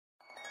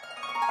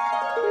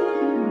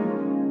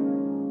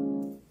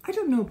I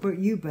don't know about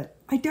you, but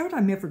I doubt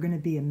I'm ever going to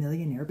be a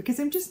millionaire because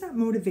I'm just not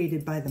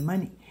motivated by the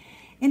money.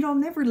 And I'll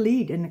never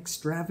lead an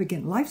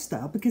extravagant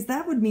lifestyle because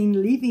that would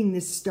mean leaving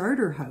this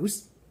starter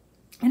house,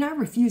 and I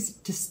refuse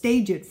to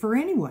stage it for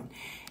anyone.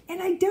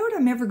 And I doubt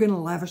I'm ever going to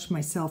lavish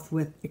myself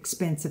with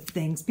expensive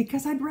things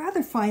because I'd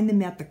rather find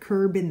them at the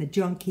curb in the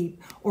junk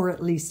heap or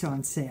at least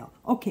on sale.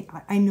 Okay,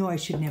 I know I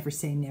should never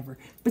say never,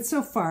 but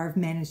so far I've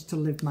managed to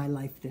live my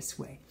life this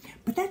way.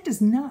 But that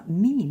does not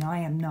mean I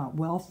am not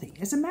wealthy.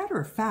 As a matter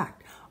of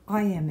fact,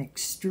 I am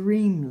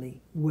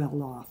extremely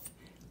well off.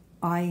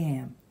 I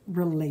am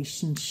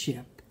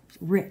relationship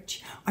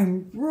rich.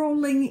 I'm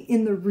rolling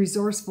in the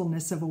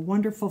resourcefulness of a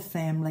wonderful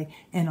family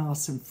and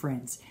awesome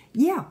friends.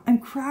 Yeah, I'm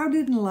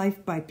crowded in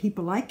life by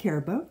people I care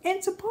about,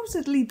 and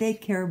supposedly they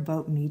care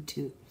about me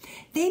too.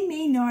 They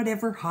may not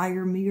ever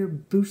hire me or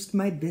boost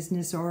my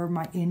business or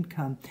my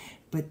income,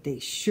 but they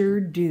sure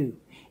do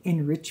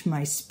enrich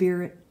my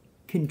spirit,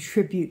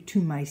 contribute to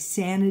my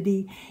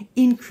sanity,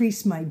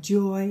 increase my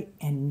joy,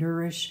 and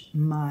nourish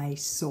my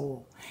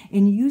soul.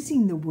 In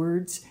using the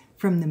words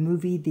from the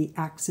movie The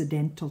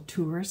Accidental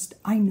Tourist,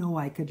 I know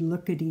I could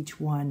look at each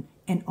one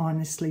and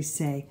honestly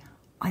say,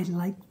 I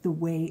like the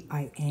way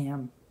I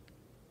am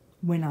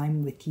when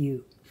I'm with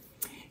you.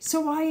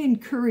 So I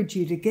encourage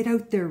you to get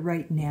out there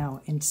right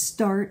now and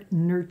start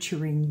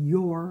nurturing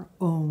your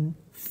own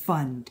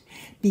fund,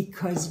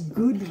 because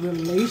good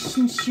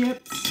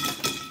relationships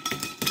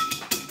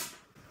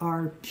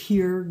are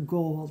pure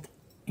gold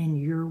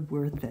and you're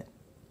worth it.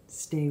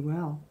 Stay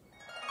well.